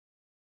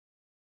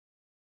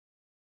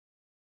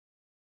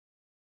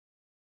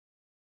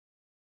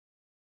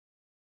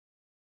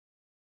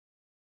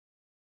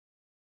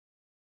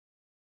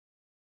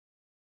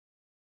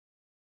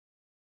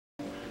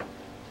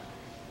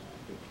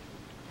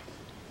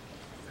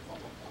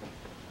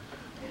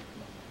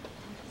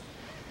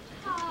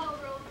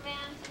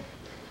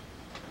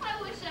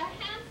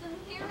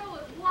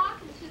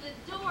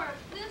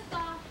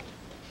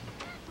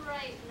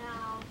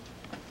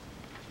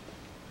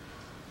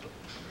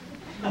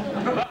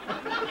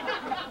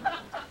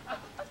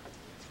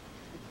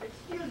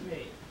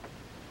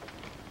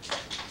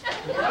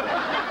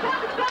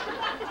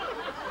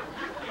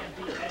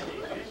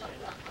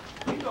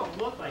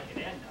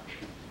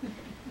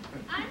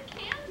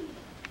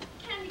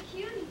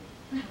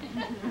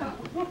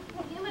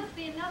You must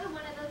be another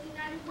one of those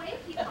United Way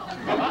people.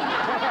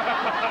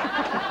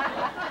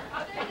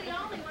 They're the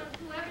only ones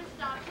who ever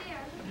stopped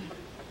here.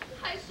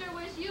 I sure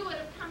wish you would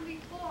have come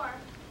before,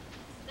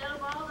 instead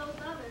of all those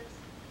others.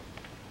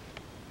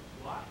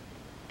 What?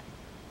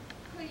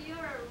 Well, you're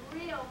a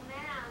real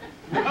man.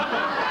 You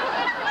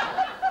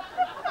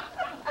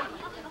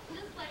look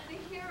just like the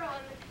hero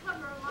on the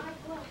cover of my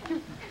book.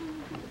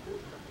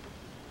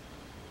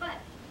 But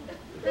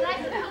I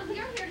suppose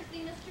you're here to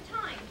see Mr.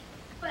 Time.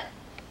 But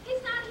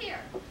he's not here.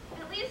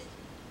 At least,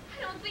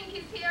 I don't think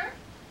he's here.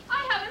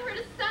 I haven't heard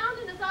a sound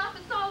in his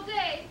office all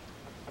day.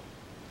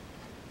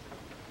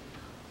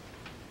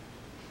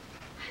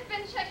 I've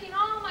been checking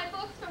all my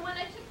books from when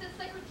I took the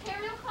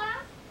secretarial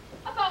class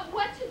about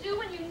what to do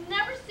when you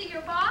never see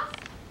your boss.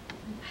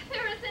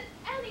 There isn't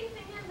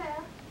anything in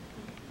there.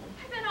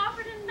 I've been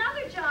offered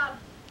another job,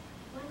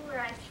 one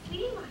where I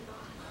see my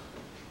boss.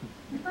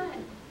 But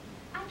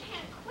I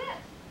can't quit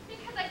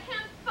because I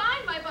can't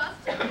find my boss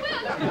to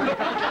quit.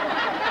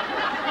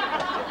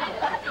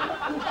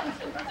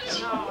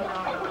 No.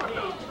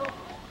 Hey,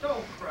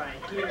 don't cry.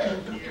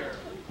 Here.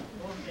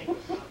 Don't think of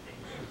something.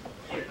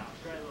 Here, now,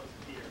 try those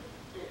tears.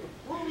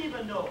 We'll leave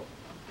a note.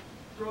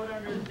 Throw it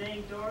under the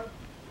dang door.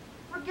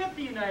 Forget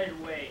the United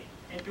Way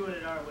and do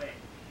it our way.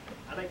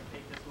 I'd like to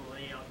take this little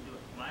lady out and do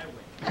it my way.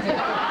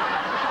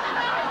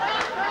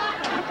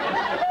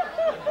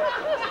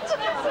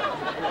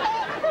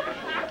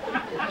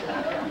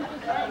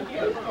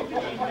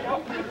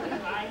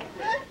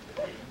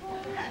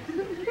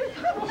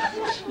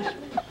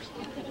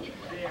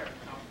 There.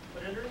 Now,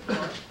 put it under the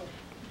door.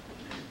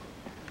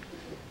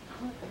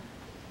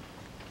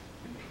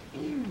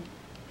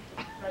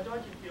 Now,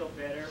 don't you feel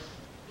better?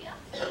 Yes.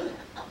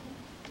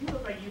 You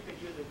look like you could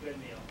use a good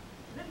meal.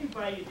 Let me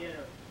buy you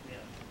dinner,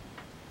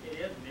 miss. It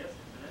is, miss,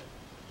 isn't it?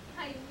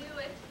 I knew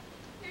it.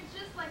 You're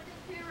just like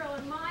the hero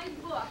in my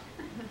book.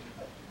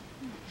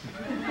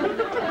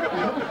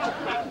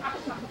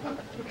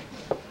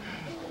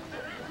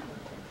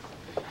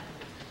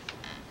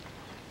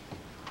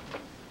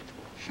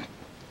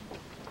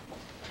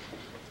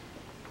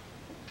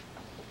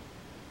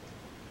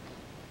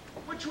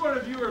 Which one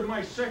of you are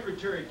my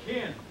secretary,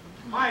 Ken?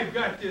 I've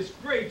got this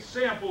great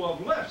sample of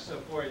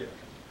Lefse for you.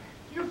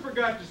 You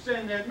forgot to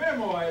send that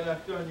memo I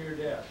left on your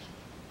desk.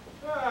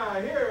 Ah,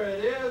 here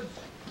it is.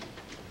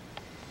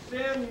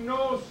 Send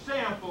no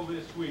sample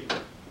this week.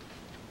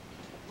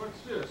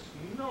 What's this?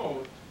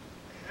 Note.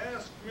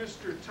 Ask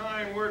Mr.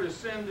 Time where to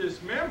send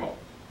this memo.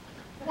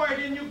 Why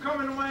didn't you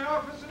come into my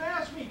office and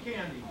ask me,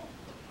 Candy?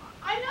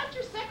 I'm not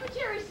your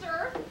secretary,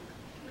 sir.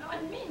 No,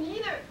 and me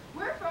neither.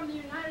 We're from the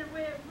United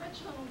Way of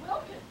Richmond and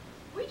Wilkin.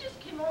 We just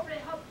came over to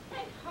help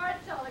Hank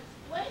Hartzell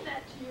explain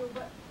that to you,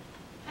 but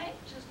Hank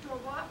just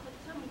drove off with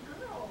some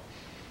girl.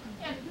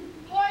 And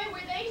boy,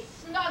 were they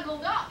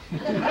snuggled up.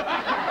 Just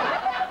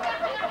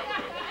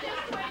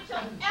wait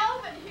till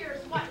Elvin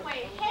hears what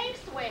way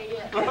Hank's way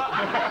is.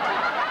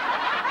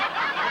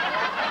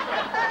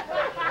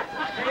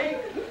 Hank?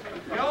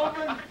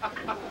 Elvin?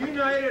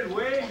 United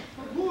Way?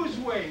 Whose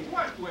way?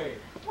 What way?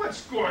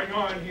 What's going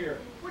on here?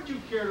 Would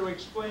you care to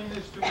explain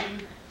this to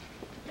me?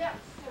 Yes,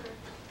 sir.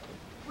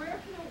 We're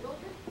from the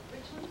Wilkin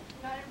Richmond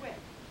United Way.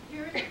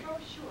 Here is a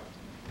brochure.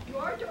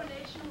 Your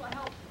donation will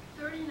help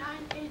 39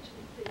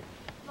 agencies,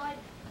 like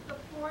the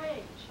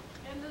 4-H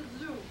and the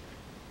zoo.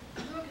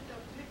 Look at the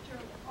picture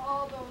of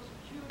all those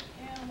cute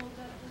animals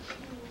at the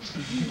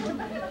zoo.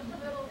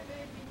 Little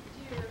baby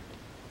deer.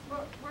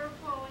 But we're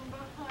falling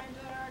behind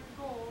on our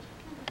goal.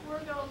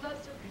 We're going to let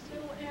the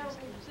little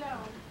animals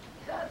down.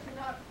 That's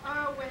not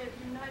our way of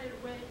United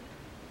Way.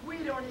 We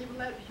don't even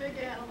let big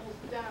animals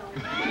down.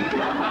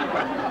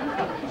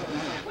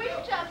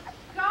 We've just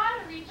got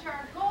to reach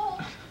our goal,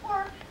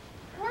 or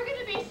we're going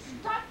to be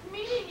stuck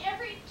meeting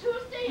every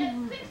Tuesday at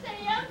 6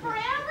 a.m.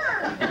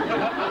 forever.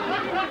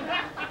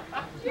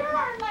 You're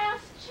our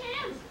last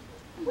chance.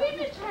 We've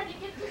been trying to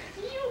get to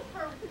see you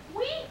for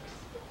weeks.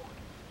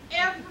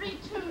 Every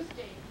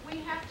Tuesday, we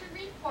have to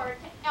report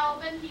to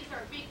Elvin, he's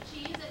our big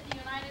cheese at the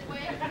United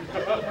Way,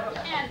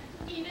 and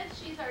Edith,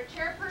 she's our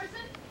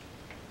chairperson,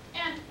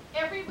 and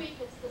every week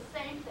it's the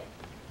same thing.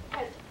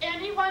 Has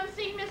anyone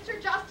seen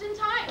Mr. Justin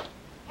Time?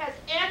 Has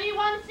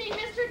anyone seen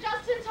Mr.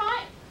 Justin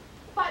Time?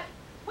 But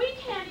we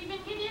can't even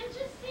get in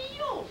to see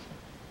you.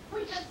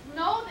 We just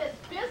know this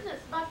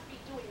business must be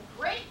doing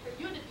great for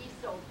you to be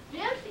so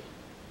busy.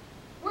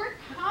 We're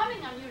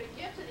counting on you to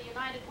give to the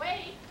United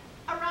Way.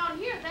 Around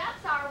here,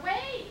 that's our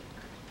way.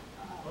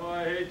 Oh,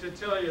 I hate to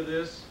tell you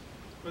this,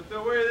 but the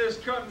way this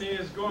company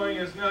is going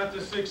is not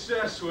the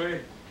success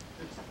way.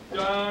 It's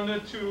down the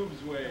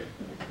tubes way.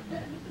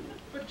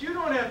 But you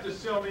don't have to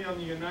sell me on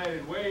the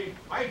United Way.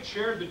 I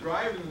chaired the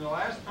drive in the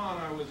last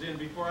town I was in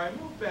before I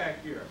moved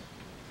back here.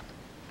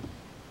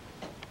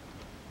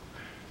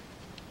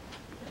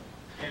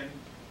 And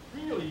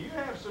really, you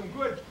have some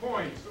good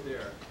points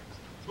there.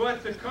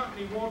 But the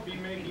company won't be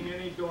making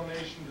any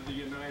donation to the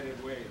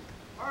United Way.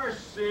 Our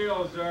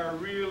sales are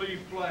really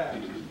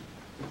flat.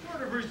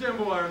 Sort of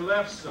resemble our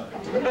left side.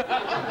 6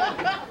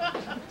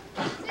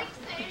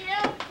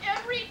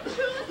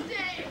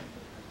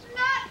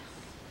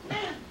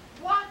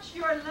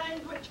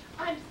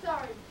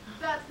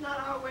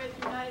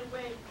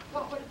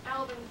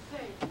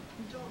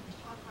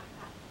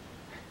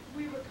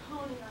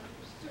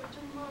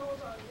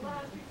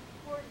 last week's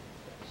sports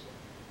section.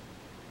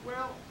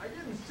 Well, I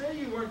didn't say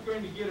you weren't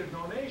going to get a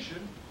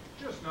donation,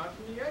 just not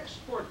from the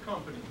export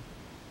company.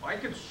 I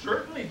could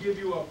certainly give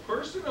you a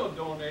personal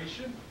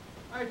donation.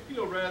 I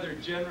feel rather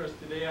generous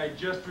today. I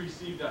just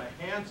received a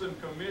handsome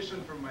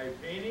commission for my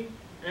painting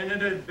and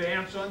an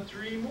advance on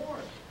 3 more.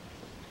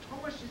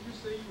 How much did you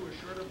say you were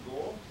short of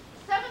gold?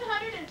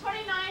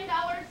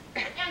 $729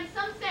 and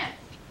some cents.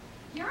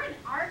 You're an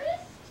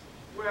artist?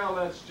 Well,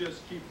 let's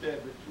just keep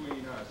that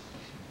between us.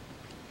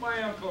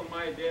 My uncle and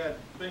my dad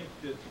think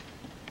that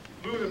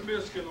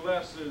lutefisk and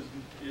less is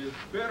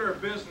better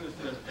business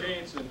than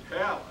paints and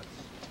palettes.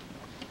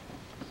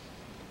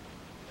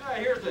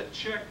 Here's a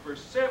check for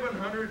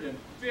 $750.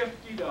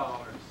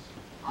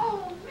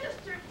 Oh,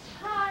 Mr.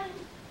 Time,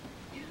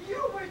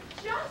 you were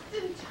just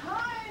in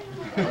time.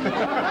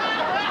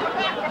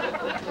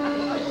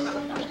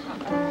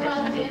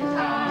 Just in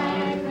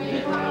time,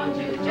 we found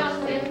you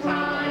just in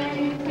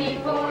time.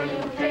 Before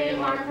you came,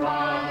 our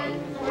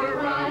funds were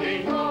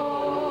running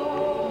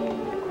low.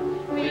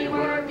 We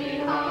were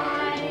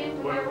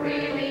behind, we're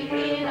really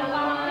in a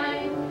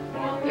line.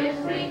 For this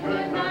we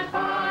could not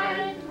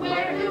find,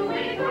 where do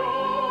we go?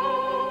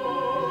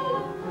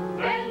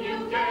 Then you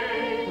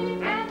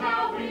gave, and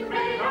now we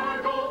made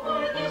our goal.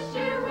 For this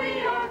year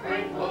we are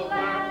grateful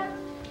that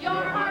your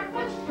heart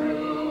was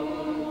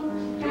true.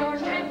 Your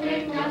check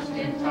came just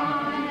in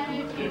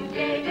time, you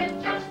gave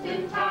it just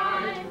in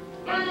time.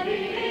 And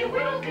we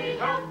will be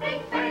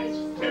helping thanks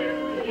to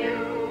you.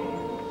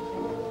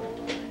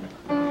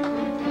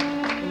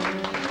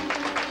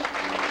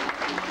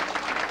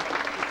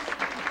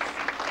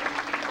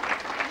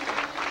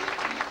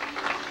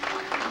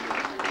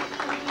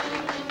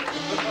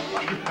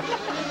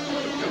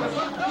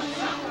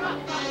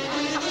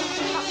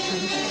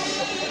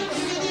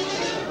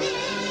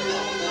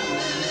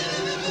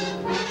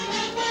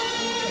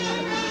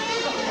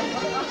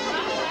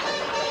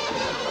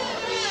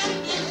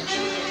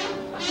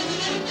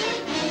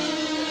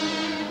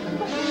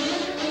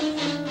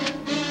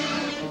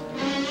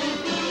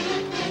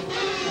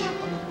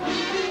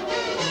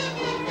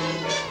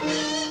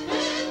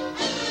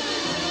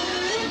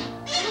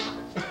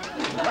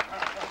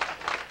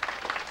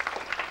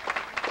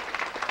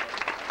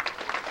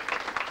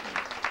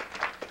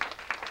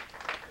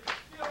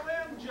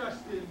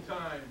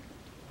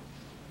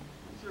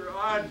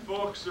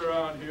 Folks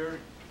around here.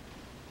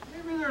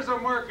 Maybe there's a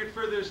market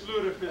for this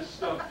lutefisk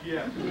stuff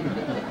yet.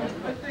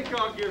 I think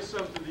I'll give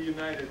some to the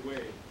United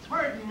Way.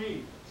 Pardon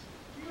me.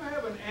 Do you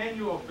have an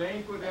annual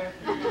banquet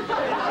after you?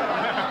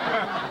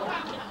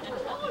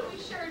 Oh, we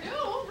sure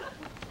do.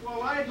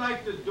 Well, I'd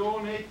like to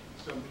donate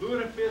some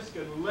lutefisk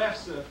and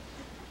lefse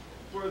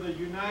for the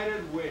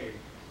United Way.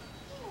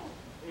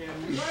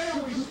 And why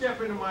don't we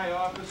step into my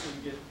office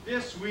and get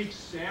this week's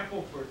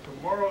sample for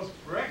tomorrow's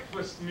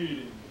breakfast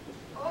meeting?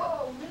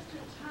 Oh, Mr.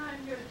 Time,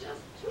 you're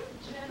just too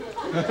generous.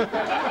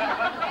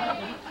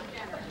 Way too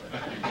generous.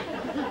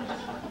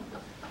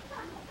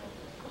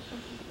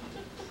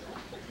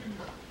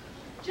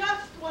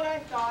 Just what I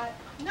thought.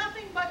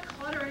 Nothing but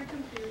clutter and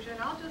confusion.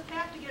 I'll just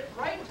have to get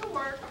right to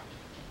work.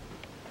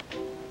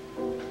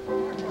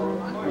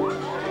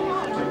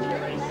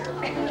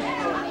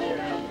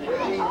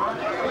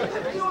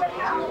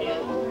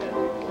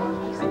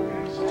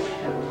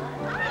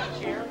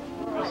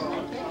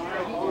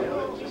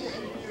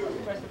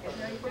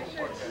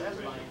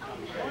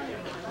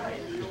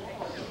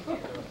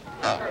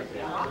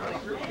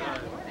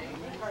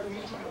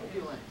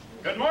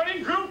 Good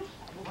morning, group.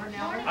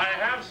 I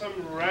have some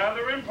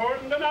rather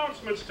important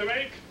announcements to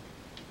make.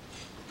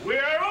 We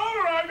are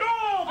over our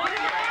goal!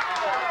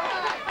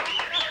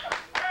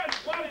 And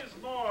what is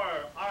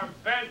more, our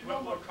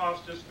banquet will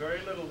cost us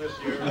very little this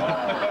year. And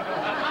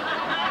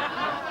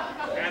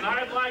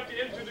I'd like to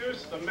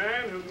introduce the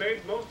man who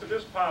made most of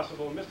this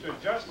possible, Mr.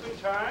 Justin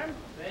Time,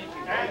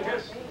 and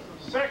his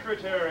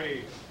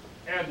secretary,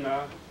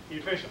 Edna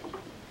Efficient.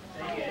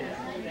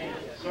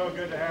 So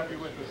good to have you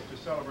with us to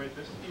celebrate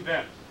this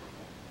event.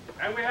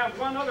 And we have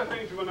one other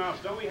thing to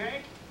announce, don't we,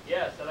 Hank?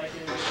 Yes, I'd like to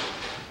introduce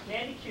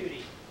Candy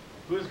Cutie.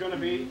 Who's going to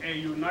be a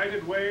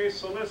United Way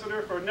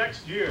solicitor for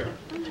next year.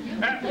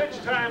 At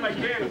which time,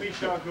 again, we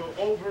shall go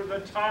over the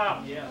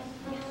top. Yes.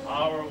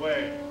 Our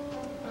way.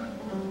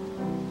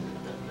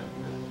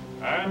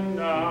 And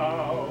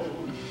now,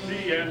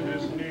 the end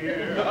is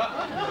near.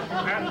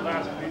 At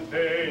last we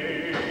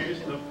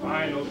face the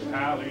final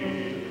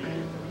tally.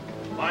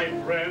 My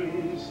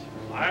friends,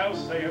 I'll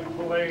say it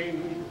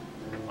plain.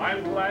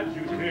 I'm glad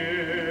you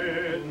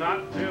did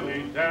not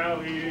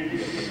dilly-dally.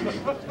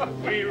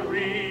 We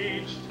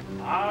reached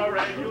our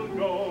annual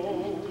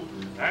goal,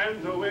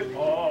 and though it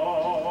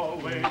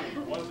always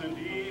wasn't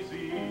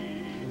easy,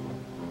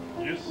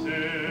 you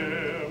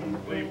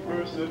simply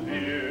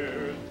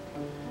persevered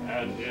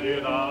and did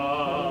it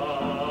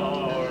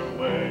our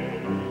way.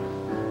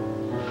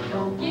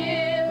 No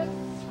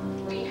gifts,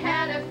 we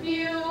had a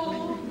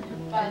few,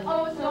 but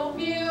oh so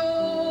few,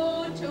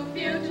 too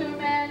few to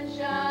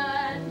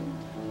mention.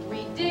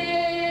 We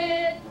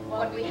did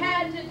what we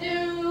had to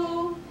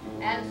do,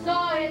 and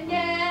saw it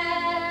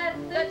get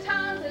the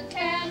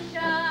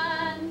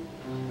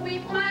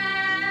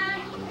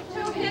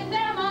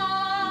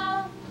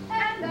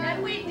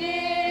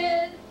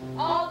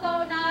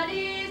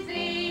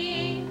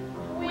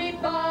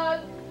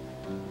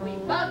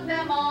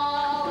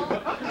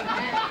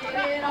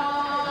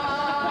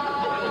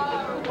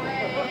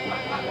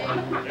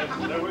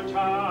There were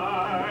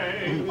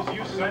times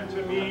you said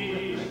to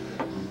me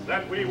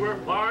that we were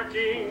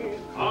barking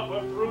up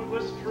a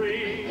fruitless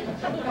tree.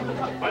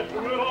 But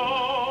through it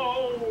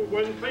all,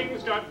 when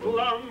things got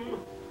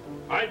glum,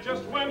 I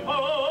just went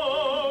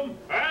home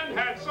and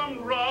had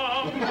some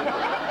rum.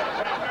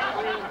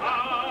 Remembering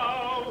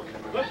how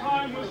the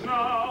time was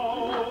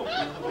now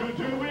to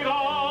do